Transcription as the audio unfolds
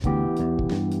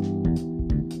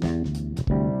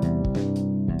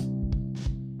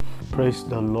Praise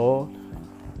the Lord.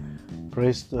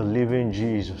 Praise the living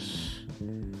Jesus.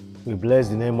 We bless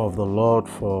the name of the Lord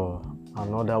for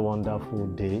another wonderful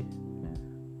day.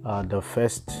 The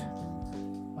first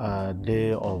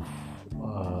day of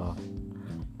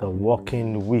the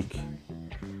working week.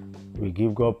 We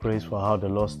give God praise for how the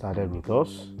Lord started with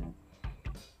us.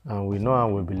 And we know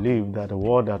and we believe that the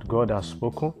word that God has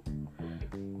spoken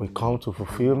will come to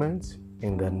fulfillment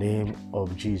in the name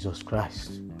of Jesus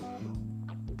Christ.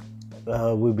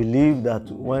 We believe that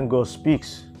when God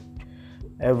speaks,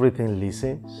 everything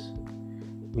listens.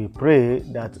 We pray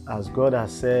that as God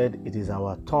has said, it is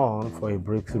our turn for a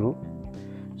breakthrough.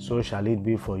 So shall it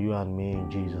be for you and me in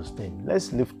Jesus' name.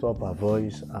 Let's lift up our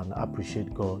voice and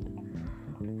appreciate God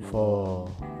for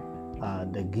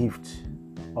the gift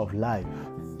of life.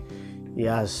 He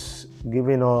has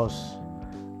given us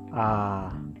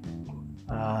a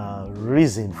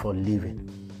reason for living.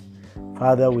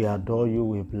 Father, we adore you,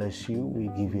 we bless you, we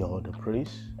give you all the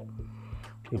praise.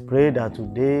 We pray that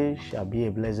today shall be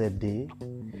a blessed day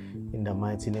in the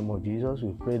mighty name of Jesus.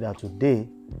 We pray that today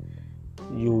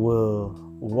you will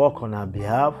work on our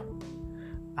behalf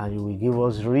and you will give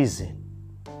us reason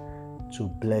to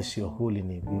bless your holy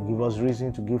name. You will give us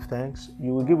reason to give thanks.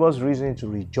 You will give us reason to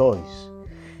rejoice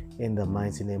in the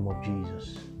mighty name of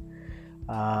Jesus.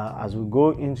 As we go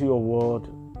into your word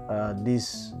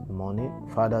this morning,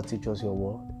 Father, teach us your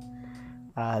word.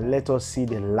 Let us see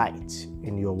the light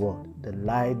in your word, the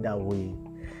light that will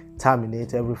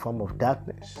terminate every form of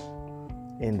darkness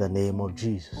in the name of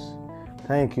Jesus.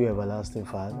 Thank you, everlasting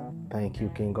Father. Thank you,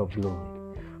 King of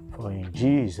glory. For in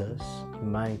Jesus'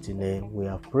 mighty name we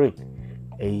have prayed.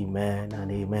 Amen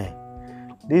and amen.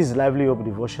 This is Lively Hope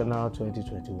Devotional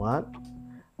 2021,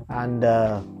 and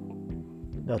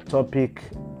the topic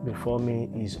before me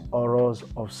is horrors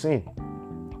of sin.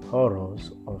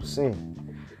 Horrors of sin.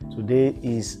 Today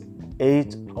is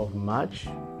 8th of March,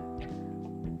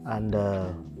 and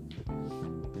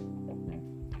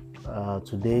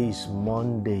today is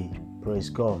Monday. Praise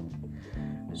God.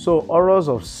 So, horrors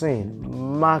of sin.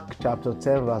 Mark chapter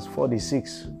 10 verse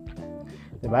 46.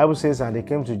 The Bible says, "And they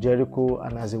came to Jericho,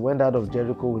 and as he went out of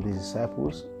Jericho with his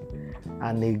disciples,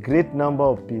 and a great number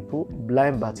of people,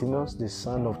 blind Bartimaeus, the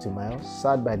son of Timaeus,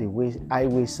 sat by the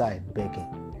highway side begging."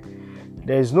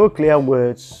 There is no clear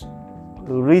words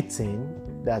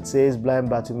written that says blind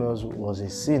Bartimaeus was a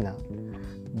sinner,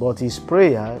 but his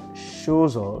prayer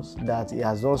shows us that he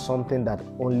has done something that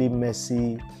only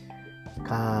mercy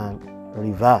can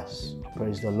reverse.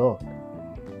 Praise the Lord.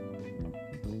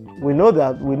 We know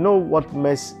what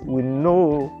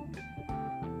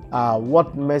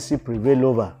mercy prevails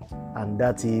over, and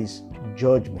that is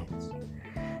judgment.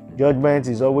 Judgment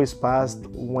is always passed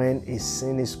when a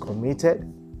sin is committed.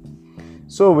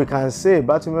 So we can say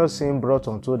Bartimaeus' sin brought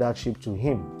unto that ship to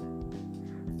him.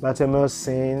 Bartimaeus'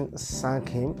 sin sank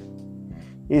him.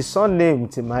 His son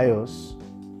named Timaeus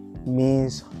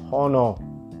means honor.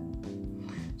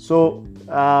 So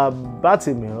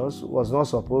Bartimaeus was not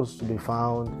supposed to be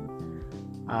found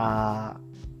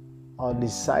on the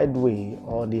sideway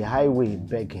or the highway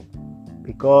begging,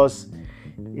 because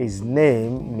his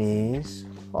name means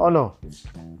honor.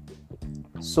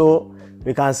 So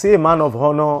we can see a man of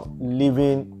honor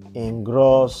living in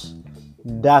gross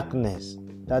darkness.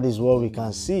 That is what we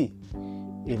can see.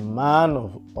 A man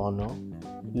of honor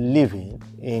living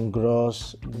in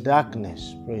gross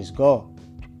darkness. Praise God.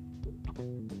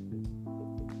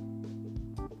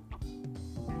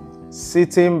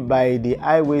 Sitting by the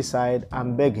highway side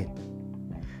and begging.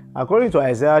 According to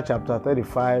Isaiah chapter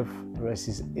 35,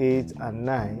 verses 8 and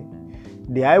 9,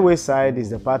 the highway side is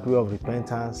the pathway of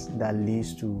repentance that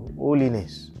leads to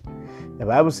holiness. The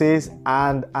Bible says,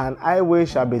 "And an highway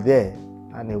shall be there,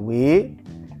 and a way,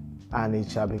 and it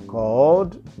shall be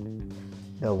called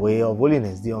the way of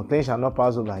holiness. The unclean shall not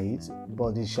pass over it,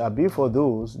 but it shall be for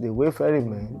those, the wayfaring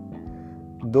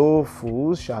men, though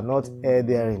fools shall not err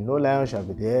therein. No lion shall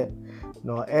be there,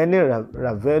 nor any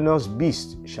ravenous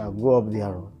beast shall go up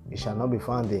thereon. It shall not be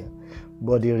found there,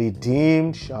 but the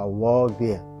redeemed shall walk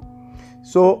there."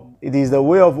 So it is the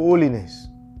way of holiness.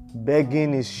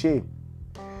 Begging is shame.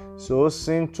 So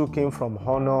sin took him from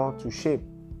honor to shame.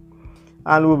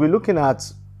 And we'll be looking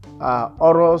at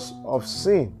horrors of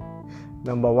sin.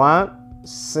 Number one,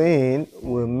 sin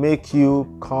will make you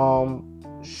come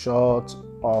short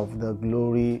of the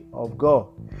glory of God.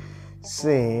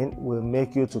 Sin will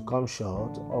make you to come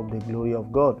short of the glory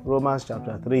of God. Romans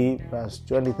chapter 3 verse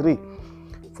 23.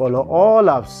 "For all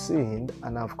have sinned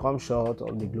and have come short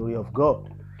of the glory of God."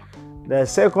 The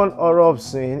second horror of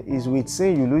sin is, with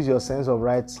sin you lose your sense of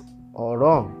right or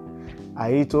wrong.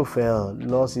 Ahithophel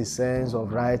lost his sense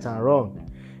of right and wrong.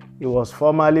 He was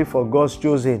formerly for God's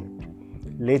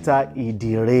chosen. Later, he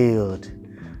derailed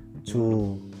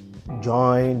to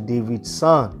join David's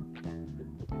son,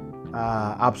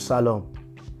 Absalom.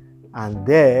 And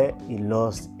there, he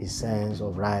lost his sense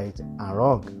of right and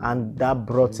wrong. And that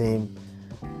brought him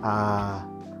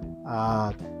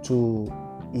to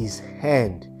his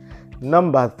end.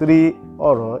 Number 3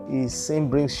 horror is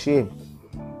sin brings shame.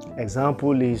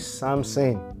 Example is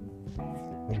Samson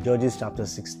in Judges chapter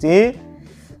 16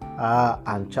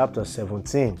 and chapter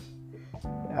 17.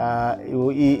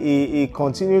 He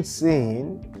continued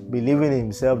sin, believing in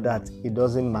himself that it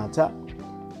doesn't matter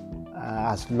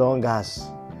as long as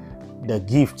the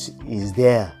gift is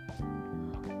there.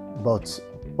 But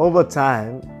over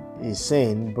time, his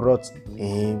sin brought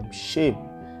him shame.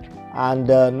 And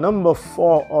number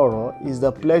 4 horror is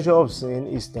the pleasure of sin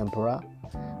is temporal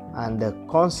and the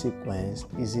consequence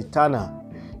is eternal.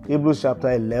 Hebrews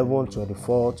chapter 11,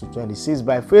 24 to 26.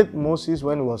 By faith, Moses,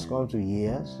 when he was come to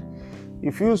years,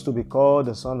 refused to be called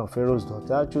the son of Pharaoh's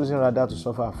daughter, choosing rather to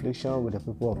suffer affliction with the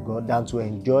people of God than to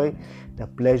enjoy the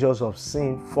pleasures of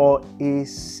sin for a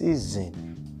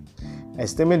season.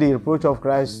 Esteeming the reproach of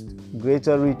Christ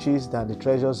greater riches than the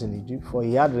treasures in Egypt, for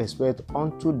he had respect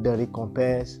unto the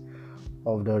recompense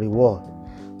of the reward.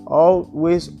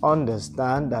 Always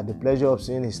understand that the pleasure of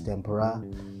sin is temporal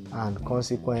and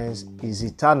consequence is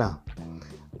eternal.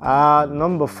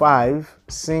 Number 5,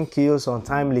 sin kills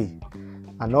untimely,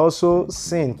 and also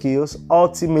sin kills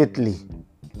ultimately.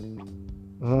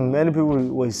 Many people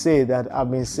will say that I've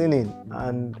been sinning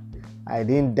and I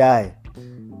didn't die.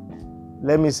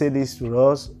 Let me say this to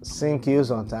us: sin kills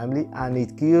untimely and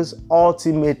it kills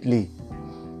ultimately.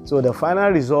 So the final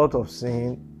result of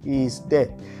sin is death.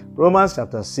 Romans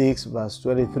chapter 6 verse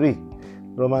 23.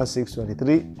 Romans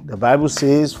 6:23. The Bible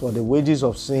says, for the wages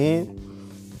of sin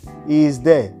is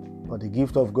death, but the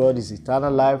gift of God is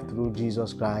eternal life through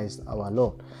Jesus Christ our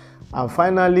Lord. And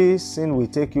finally, sin will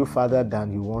take you further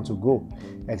than you want to go.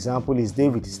 Example is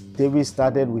David. David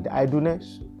started with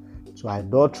idleness, to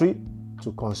adultery,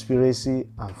 to conspiracy,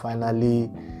 and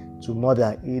finally to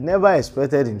murder. He never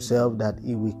expected himself that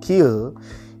he will kill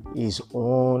his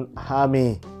own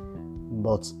army,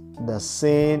 but the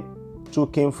sin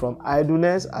took him from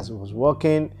idleness. As he was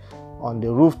walking on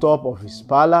the rooftop of his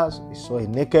palace, he saw a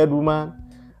naked woman,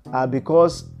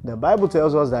 because the Bible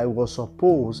tells us that it was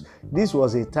supposed this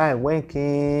was a time when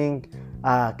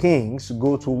kings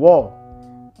go to war,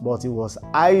 but he was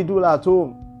idle at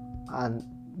home and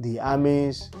the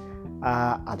armies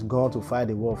had gone to fight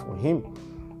the war for him.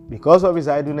 Because of his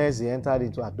idleness, he entered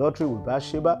into adultery with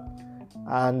Bathsheba,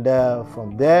 and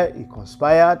from there he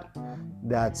conspired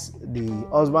that the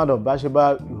husband of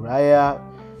Bathsheba, Uriah,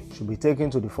 should be taken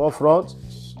to the forefront,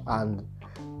 and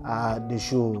they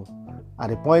should, at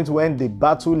the point when the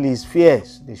battle is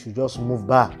fierce, they should just move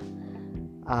back.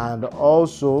 And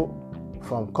also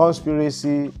from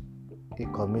conspiracy, he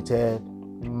committed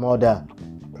murder.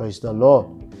 Praise the Lord.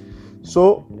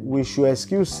 So we should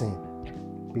excuse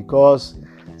sin, because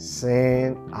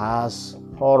sin has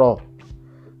horror.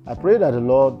 I pray that the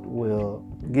Lord will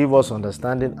give us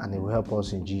understanding and He will help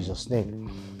us in Jesus' name.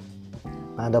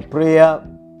 And the prayer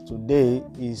today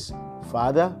is,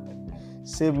 Father,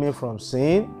 save me from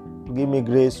sin. Give me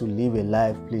grace to live a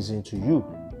life pleasing to you.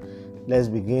 Let's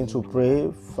begin to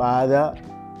pray. Father,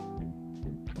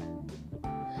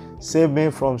 save me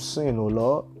from sin, O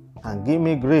Lord, and give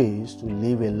me grace to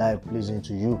live a life pleasing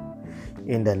to you.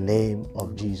 In the name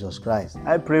of Jesus Christ.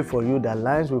 I pray for you that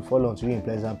lines will fall onto you in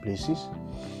pleasant places.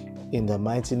 In the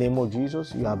mighty name of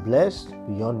Jesus, you are blessed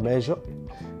beyond measure.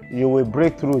 You will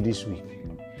break through this week.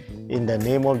 In the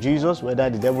name of Jesus, whether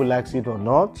the devil likes it or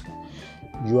not,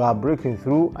 you are breaking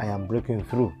through. I am breaking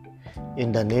through.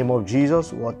 In the name of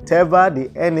Jesus, whatever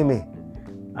the enemy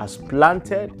has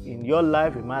planted in your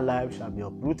life, in my life, shall be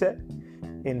uprooted.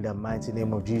 In the mighty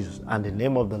name of Jesus, and the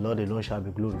name of the Lord alone shall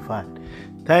be glorified.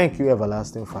 Thank you,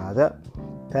 everlasting Father.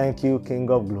 Thank you, King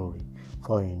of glory.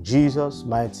 For in Jesus'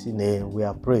 mighty name we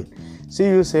are prayed. See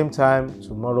you same time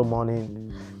tomorrow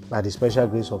morning by the special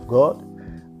grace of God.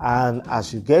 And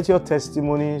as you get your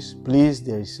testimonies, please,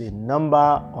 there is a number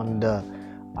on the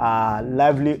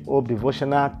Lively Hope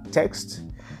devotional text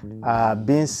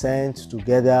being sent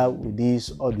together with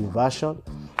this audio version.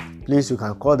 Please, you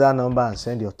can call that number and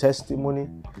send your testimony.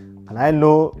 And I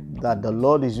know that the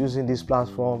Lord is using this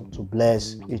platform to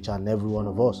bless each and every one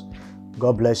of us.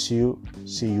 God bless you.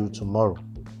 See you tomorrow.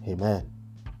 Amen.